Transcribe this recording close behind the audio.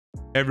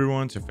Hey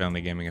everyone, to Family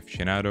Gaming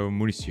Aficionado,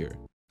 Moooniz here.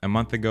 A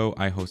month ago,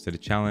 I hosted a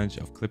challenge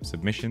of clip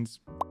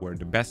submissions where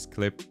the best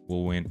clip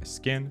will win a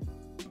skin.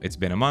 It's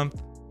been a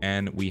month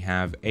and we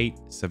have 8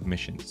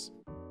 submissions.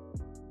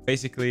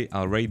 Basically,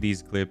 I'll rate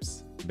these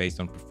clips based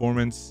on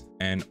performance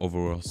and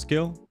overall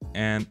skill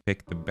and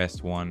pick the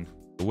best one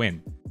to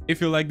win. If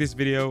you like this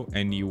video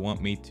and you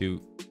want me to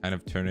kind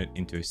of turn it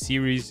into a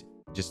series,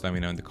 just let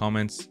me know in the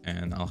comments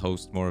and I'll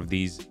host more of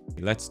these.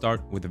 Let's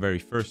start with the very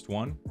first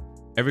one.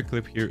 Every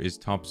clip here is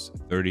tops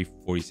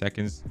 30-40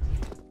 seconds.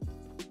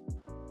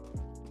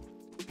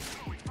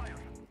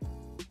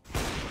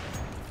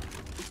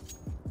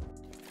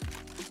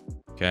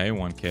 Okay,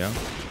 1 kill.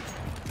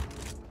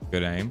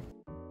 Good aim.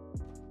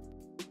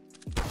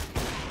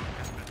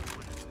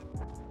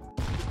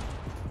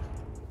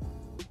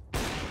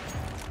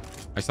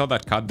 I saw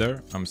that cut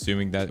there. I'm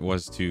assuming that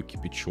was to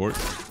keep it short.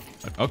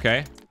 But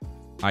okay.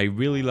 I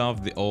really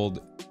love the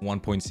old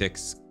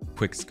 1.6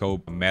 quick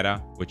scope meta,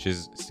 which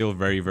is still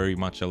very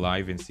much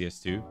alive in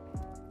CS2.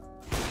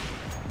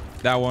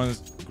 That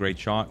one's a great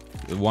shot.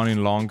 The one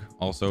in long,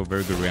 also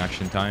very good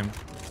reaction time.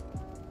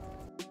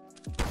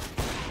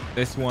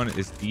 This one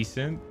is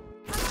decent.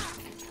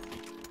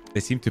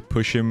 They seem to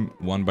push him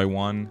one by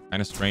one, kind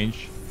of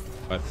strange,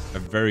 but a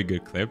very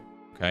good clip.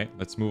 Okay,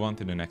 let's move on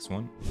to the next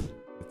one.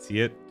 Let's see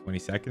it. 20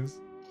 seconds.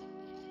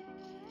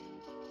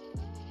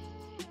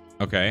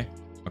 Okay,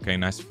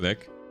 nice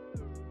flick.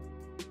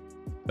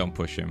 Don't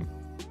push him.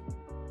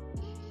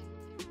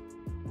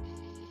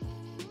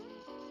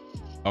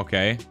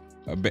 Okay.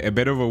 A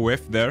bit of a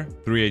whiff there.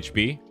 3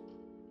 HP.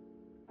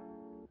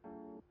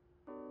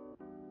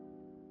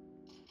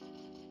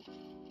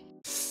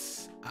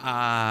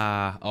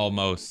 Ah,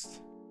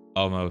 almost.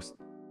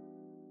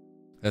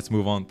 Let's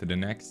move on to the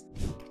next.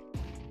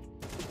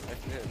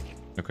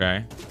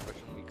 Okay.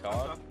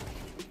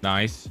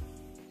 Nice.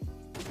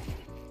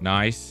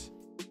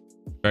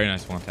 Very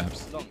nice one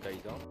taps.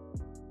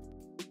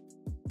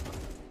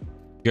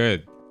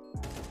 Good.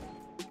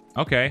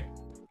 Okay.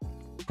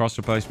 Cross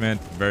replacement,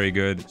 very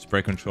good.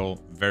 Spray control,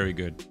 very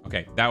good.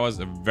 Okay, that was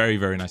a very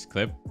nice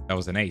clip. That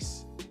was an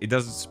ace. It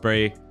doesn't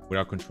spray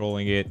without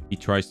controlling it. He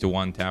tries to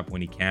one tap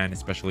when he can,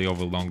 especially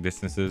over long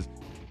distances.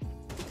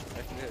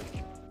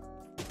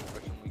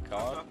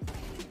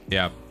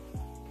 Yeah,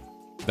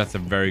 that's a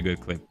very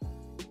good clip.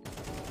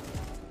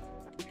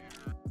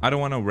 I don't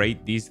want to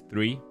rate these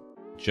 3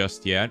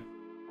 just yet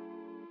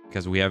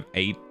because we have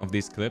 8 of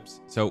these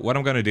clips. So what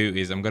I'm going to do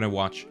is I'm going to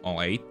watch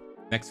all 8.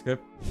 Next clip,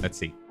 let's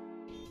see.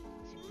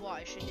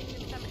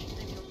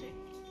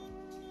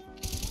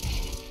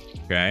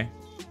 Okay.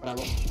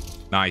 Bravo.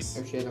 Nice.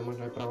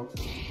 Bravo.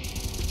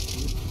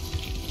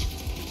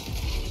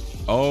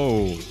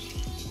 Oh.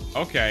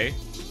 Okay.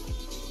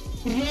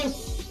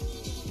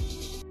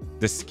 Yes.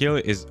 The skill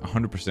is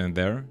 100%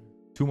 there.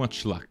 Too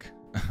much luck.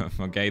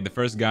 Okay, the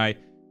first guy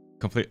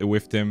completely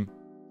whiffed him.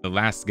 The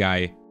last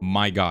guy,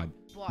 my god.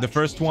 The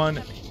first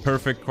one,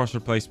 perfect cross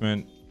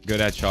replacement, good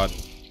headshot.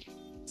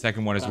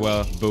 Second one as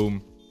well,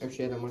 boom.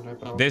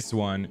 This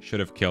one should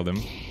have killed him.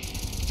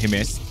 He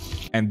missed.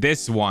 And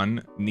this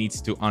one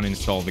needs to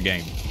uninstall the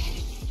game.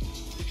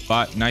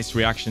 But nice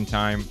reaction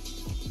time.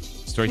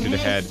 Straight to the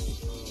head.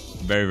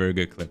 Very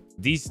good clip.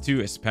 These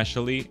two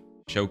especially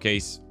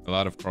showcase a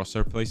lot of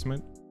crosshair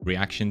placement,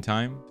 reaction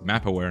time,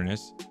 map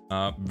awareness.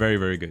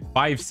 Very good.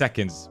 5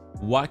 seconds.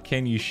 What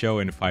can you show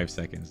in 5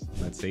 seconds?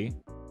 Let's see.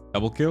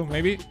 Double kill,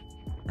 maybe?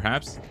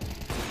 Perhaps.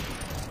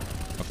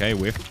 Okay,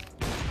 whiff.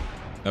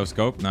 No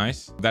scope,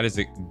 nice. That is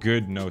a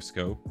good no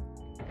scope.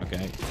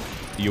 Okay.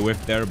 You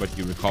whiffed there, but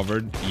you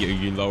recovered.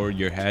 You lowered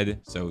your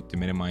head, so to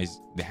minimize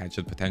the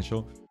headshot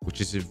potential,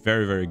 which is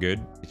very good.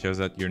 It shows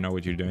that you know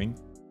what you're doing.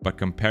 But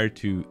compared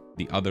to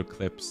the other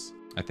clips,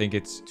 I think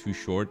it's too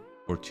short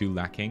or too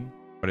lacking.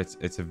 But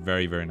it's a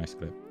very nice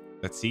clip.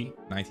 Let's see.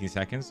 19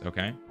 seconds.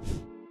 Okay.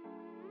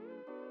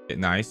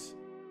 Nice.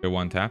 Good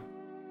one tap.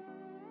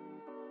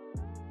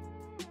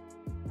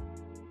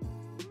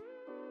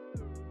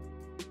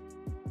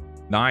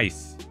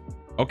 Nice.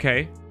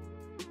 Okay.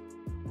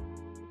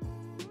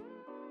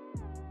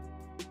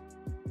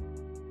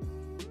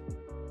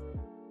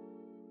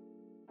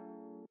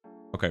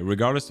 Okay,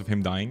 regardless of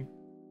him dying,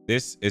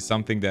 this is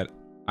something that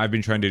I've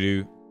been trying to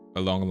do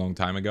a long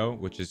time ago,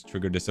 which is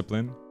trigger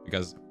discipline.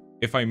 Because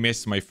if I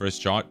miss my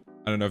first shot,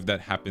 I don't know if that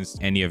happens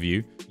to any of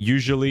you.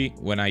 Usually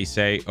when I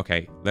say,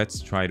 okay,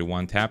 let's try to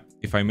one tap,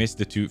 if I miss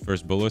the 2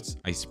 first bullets,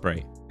 I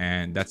spray.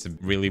 And that's a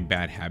really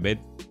bad habit,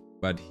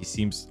 but he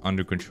seems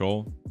under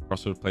control.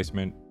 Cross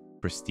replacement,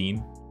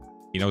 pristine.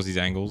 He knows these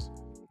angles.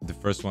 The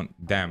first one,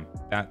 damn,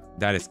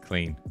 that is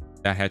clean.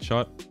 That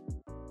headshot,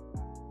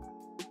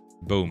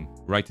 boom,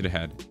 right to the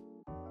head.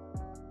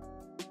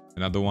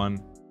 Another one,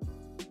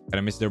 kind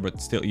of missed there,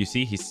 but still, you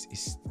see, he's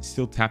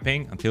still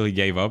tapping until he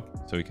gave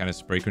up. So he kind of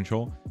spray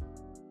control.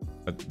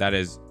 But that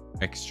is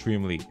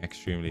extremely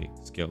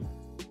skilled.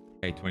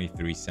 Okay,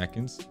 23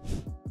 seconds.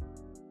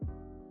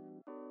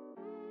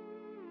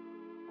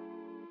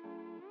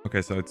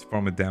 Okay, so it's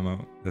from a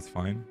demo. That's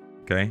fine.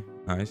 Okay,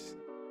 nice.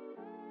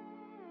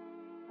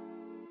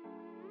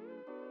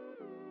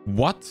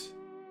 What?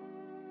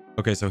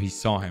 Okay, so he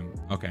saw him.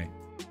 Okay.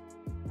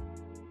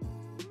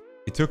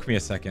 It took me a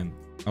second.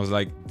 I was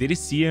like, did he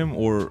see him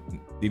or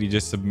did he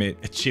just submit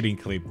a cheating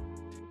clip?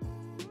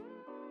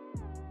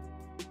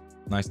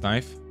 Nice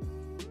knife.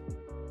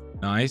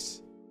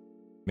 Nice.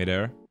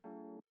 Midair.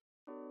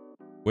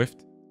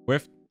 Whiffed.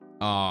 Whiffed.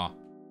 Ah,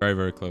 very,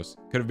 very close.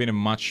 Could have been a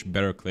much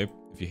better clip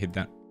if you hit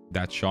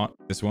that shot.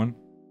 This one.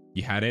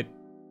 You had it.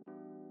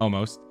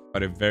 Almost.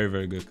 But a very,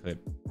 very good clip.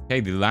 Okay,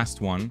 the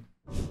last one.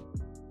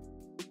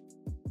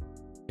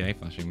 Okay,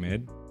 flashing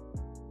mid.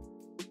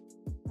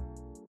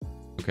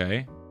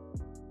 Okay.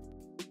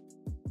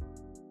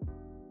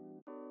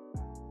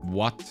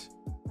 What?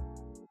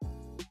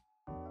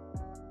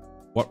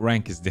 What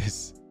rank is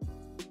this?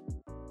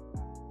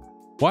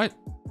 What?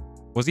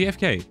 Was he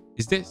FK?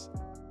 Is this?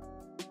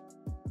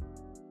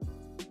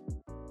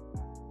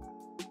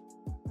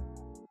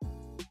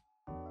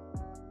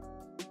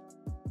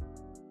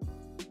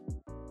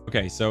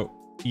 Okay, so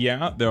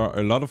yeah, there are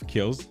a lot of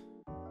kills.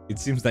 It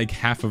seems like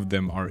half of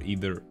them are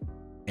either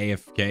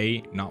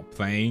AFK, not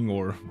playing,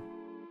 or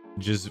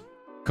just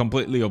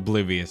completely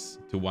oblivious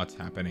to what's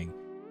happening.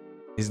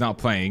 He's not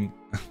playing.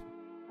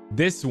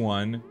 This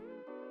one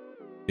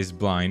is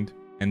blind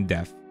and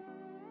deaf.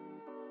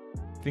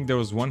 I think there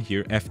was one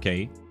here,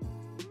 FK.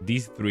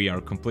 These three are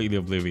completely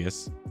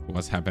oblivious to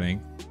what's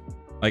happening.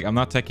 Like, I'm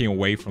not taking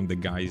away from the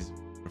guy's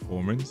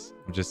performance.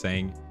 I'm just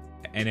saying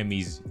the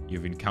enemies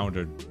you've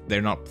encountered,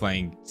 they're not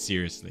playing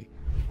seriously.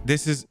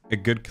 This is a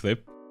good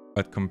clip,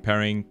 but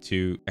comparing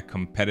to a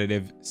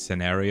competitive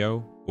scenario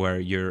where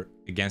you're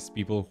against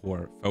people who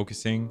are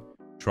focusing,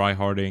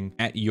 tryharding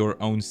at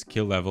your own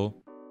skill level,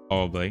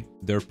 probably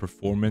their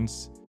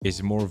performance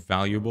is more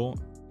valuable,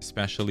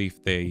 especially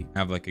if they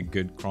have like a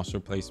good crosser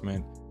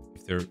placement,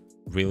 if they're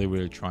really,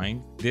 really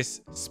trying.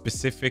 This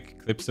specific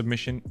clip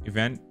submission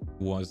event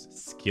was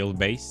skill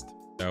based.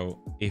 So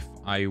if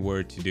I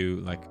were to do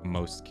like a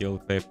most skill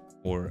clip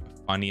or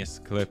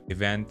funniest clip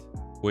event,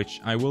 which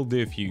I will do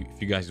if you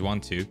guys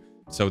want to,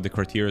 so the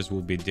criteria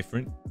will be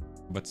different,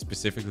 but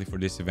specifically for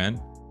this event,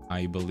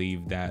 I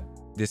believe that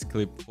this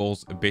clip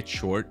falls a bit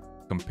short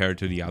compared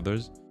to the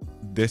others.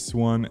 This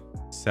one,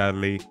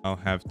 sadly, I'll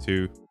have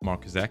to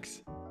mark as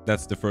X.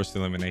 That's the first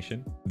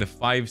elimination. The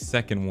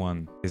 5-second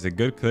one is a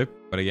good clip,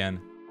 but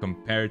again,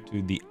 compared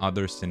to the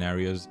other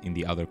scenarios in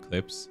the other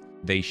clips,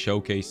 they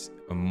showcase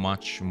a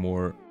much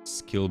more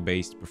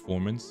skill-based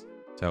performance.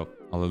 So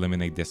I'll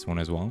eliminate this one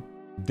as well.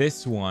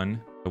 This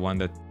one, the one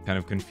that kind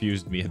of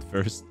confused me at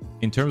first.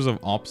 In terms of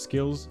op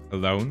skills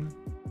alone,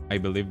 I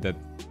believe that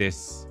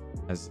this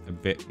has a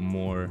bit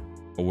more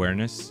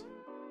awareness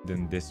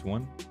than this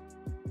one.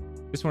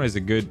 This one is a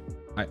good...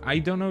 I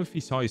don't know if he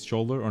saw his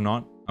shoulder or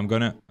not. I'm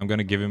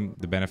gonna give him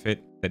the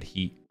benefit that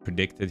he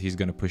predicted he's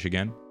gonna push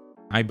again.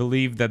 I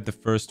believe that the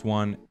first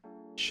one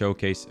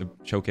showcases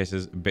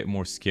a bit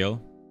more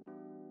skill.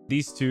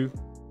 These two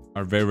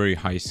are very, very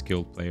high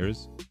skill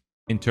players.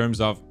 In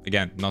terms of,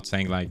 again, not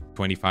saying like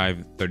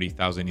 25,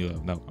 30,000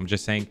 elo. No, I'm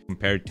just saying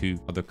compared to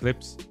other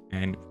clips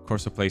and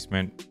cursor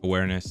placement,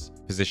 awareness,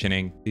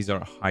 positioning, these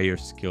are higher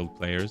skilled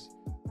players.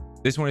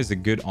 This one is a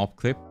good op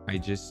clip. I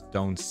just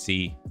don't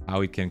see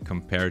how it can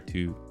compare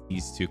to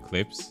these two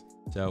clips.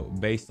 So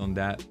based on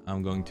that,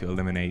 I'm going to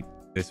eliminate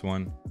this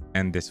one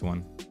and this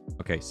one.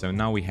 Okay, so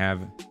now we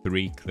have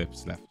 3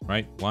 clips left,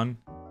 right? 1,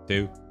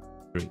 2,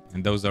 3.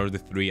 And those are the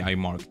 3 I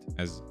marked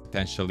as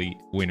potentially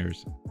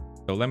winners.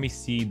 So let me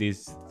see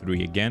these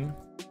 3 again.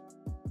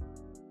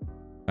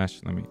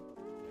 Let me...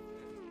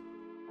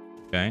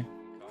 Okay.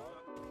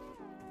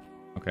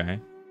 Okay.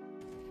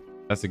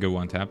 That's a good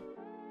one tap.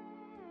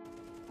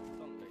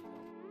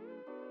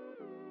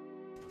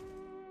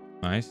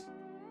 Nice.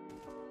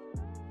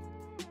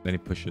 Then he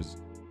pushes.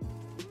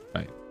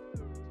 Right.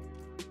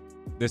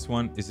 This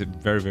one is a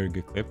very, very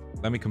good clip.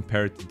 Let me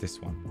compare it to this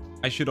one.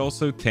 I should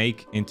also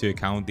take into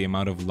account the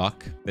amount of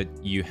luck that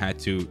you had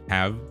to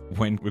have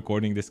when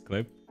recording this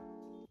clip.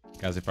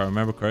 Because if I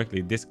remember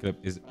correctly, this clip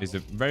is a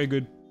very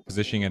good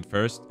positioning at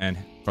first and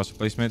crosser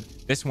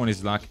placement. This one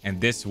is luck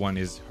and this one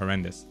is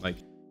horrendous. Like,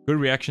 good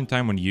reaction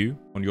time on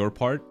your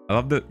part. I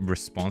love the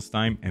response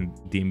time and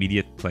the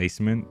immediate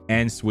placement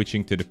and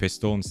switching to the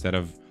pistol instead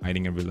of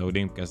hiding and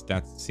reloading, because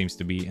that seems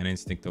to be an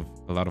instinct of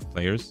a lot of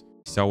players.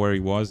 He saw where he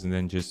was and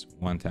then just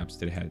one taps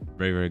to the head.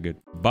 Very, very good.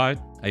 But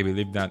I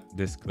believe that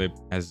this clip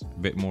has a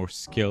bit more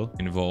skill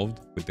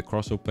involved with the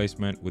crosser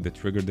placement, with the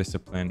trigger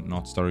discipline,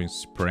 not starting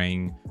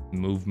spraying,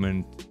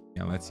 movement.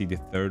 Yeah, let's see the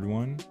third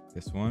one.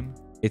 This one.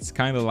 It's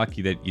kind of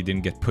lucky that you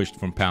didn't get pushed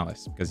from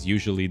Palace, because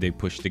usually they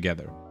push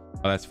together.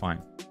 But that's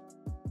fine.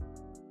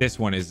 This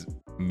one is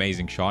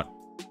amazing shot.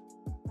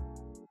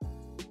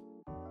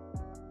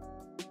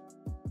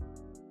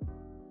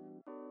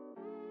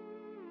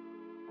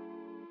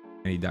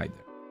 And he died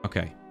there.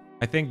 Okay.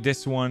 I think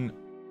this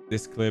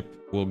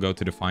clip will go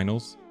to the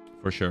finals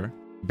for sure.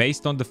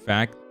 Based on the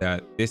fact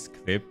that this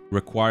clip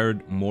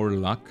required more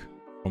luck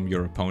from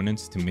your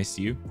opponents to miss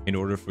you in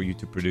order for you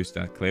to produce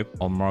that clip,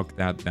 I'll mark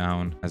that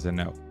down as a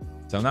no.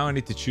 So now I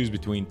need to choose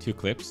between two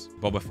clips,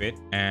 Boba Fett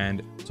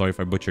and, sorry if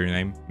I butcher your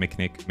name,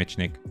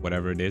 Mitchnick,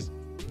 whatever it is.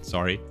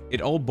 Sorry. It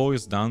all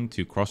boils down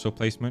to crossbow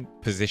placement,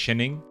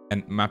 positioning,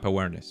 and map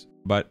awareness.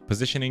 But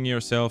positioning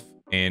yourself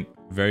in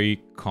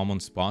very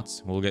common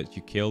spots will get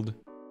you killed.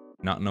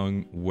 Not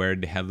knowing where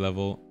the head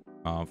level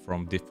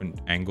from different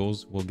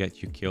angles will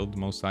get you killed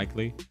most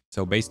likely.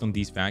 So based on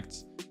these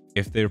facts,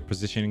 if they're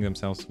positioning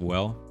themselves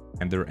well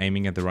and they're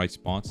aiming at the right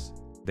spots,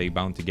 they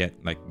bound to get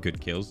like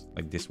good kills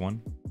like this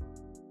one.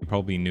 He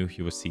probably knew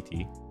he was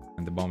CT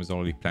and the bomb is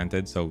already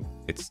planted, so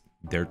it's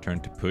their turn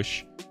to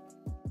push.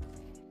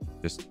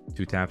 Just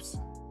 2 taps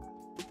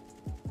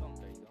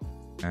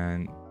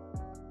and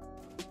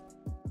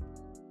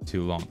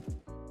too long.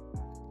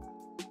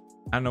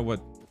 I don't know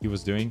what he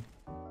was doing.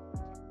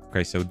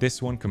 Okay, so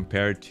this one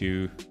compared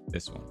to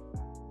this one.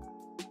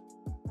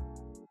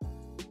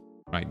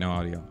 Right, no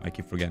audio. I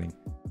keep forgetting.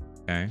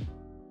 Okay.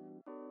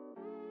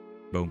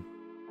 Boom.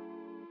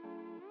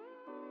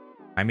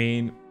 I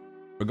mean,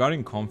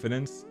 regarding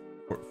confidence,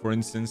 for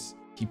instance,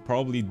 he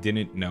probably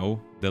didn't know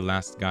the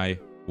last guy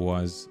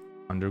was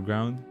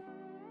underground.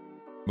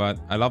 But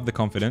I love the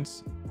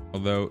confidence,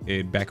 although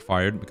it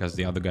backfired because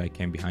the other guy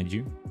came behind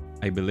you.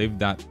 I believe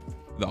that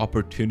the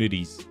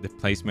opportunities, the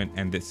placement,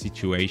 and the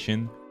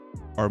situation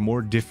are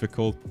more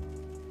difficult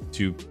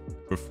to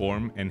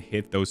perform and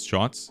hit those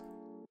shots.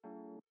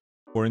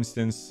 For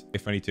instance,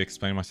 if I need to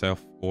explain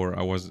myself or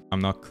I'm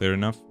not clear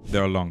enough,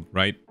 they're long,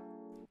 right?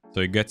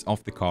 So he gets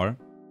off the car,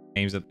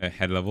 aims at a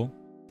head level,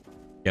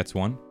 gets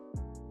one.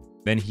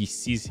 Then he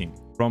sees him.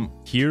 From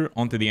here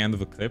onto the end of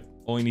the clip,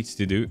 all he needs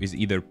to do is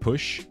either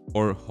push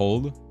or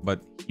hold,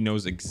 but he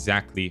knows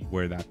exactly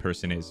where that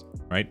person is,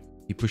 right?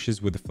 He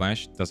pushes with the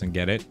flash, doesn't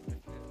get it.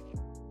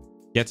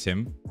 Gets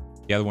him.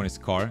 The other one is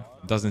car,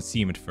 doesn't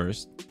see him at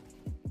first.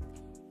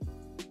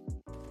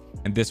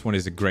 And this one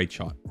is a great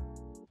shot.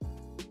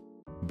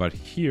 But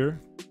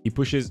here, he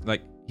pushes,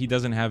 like, he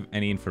doesn't have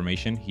any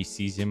information. He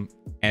sees him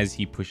as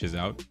he pushes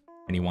out,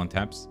 and he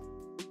one-taps.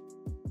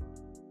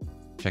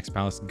 Checks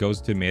palace,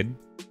 goes to mid.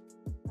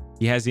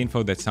 He has the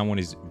info that someone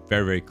is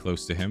very, very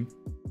close to him,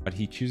 but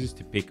he chooses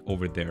to pick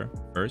over there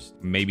first.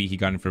 Maybe he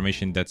got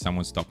information that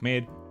someone stopped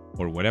mid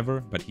or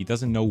whatever, but he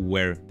doesn't know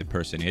where the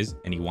person is,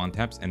 and he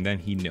one-taps, and then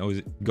he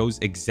goes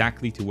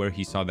exactly to where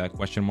he saw that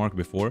question mark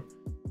before,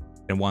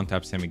 and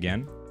one-taps him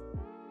again.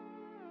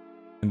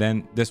 And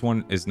then this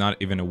one is not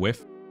even a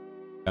whiff.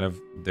 Kind of,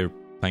 they're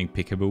playing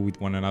peekaboo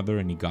with one another,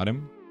 and he got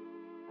him.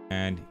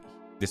 And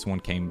this one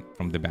came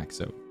from the back,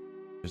 so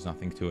there's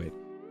nothing to it.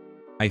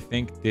 I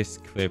think this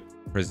clip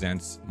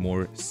presents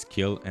more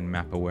skill and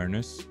map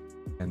awareness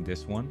than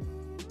this one.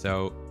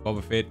 So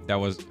Boba Fett, that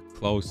was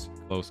close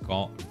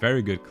call.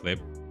 Very good clip.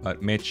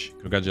 But Mitch,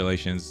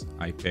 congratulations.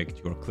 I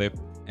picked your clip,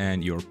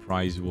 and your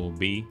prize will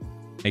be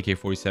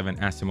AK-47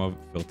 Asimov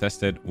field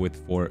tested with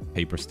 4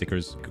 paper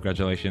stickers.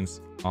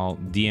 Congratulations. I'll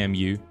DM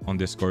you on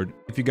Discord.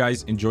 If you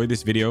guys enjoyed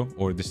this video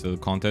or this little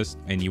contest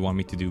and you want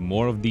me to do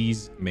more of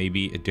these,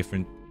 maybe a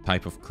different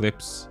type of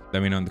clips,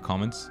 let me know in the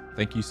comments.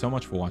 Thank you so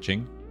much for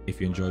watching. If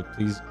you enjoyed,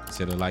 please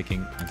consider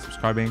liking and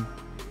subscribing.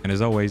 And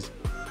as always,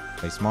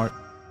 play smart,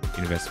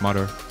 invest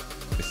smarter.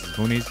 This is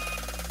Moooniz,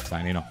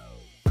 signing off.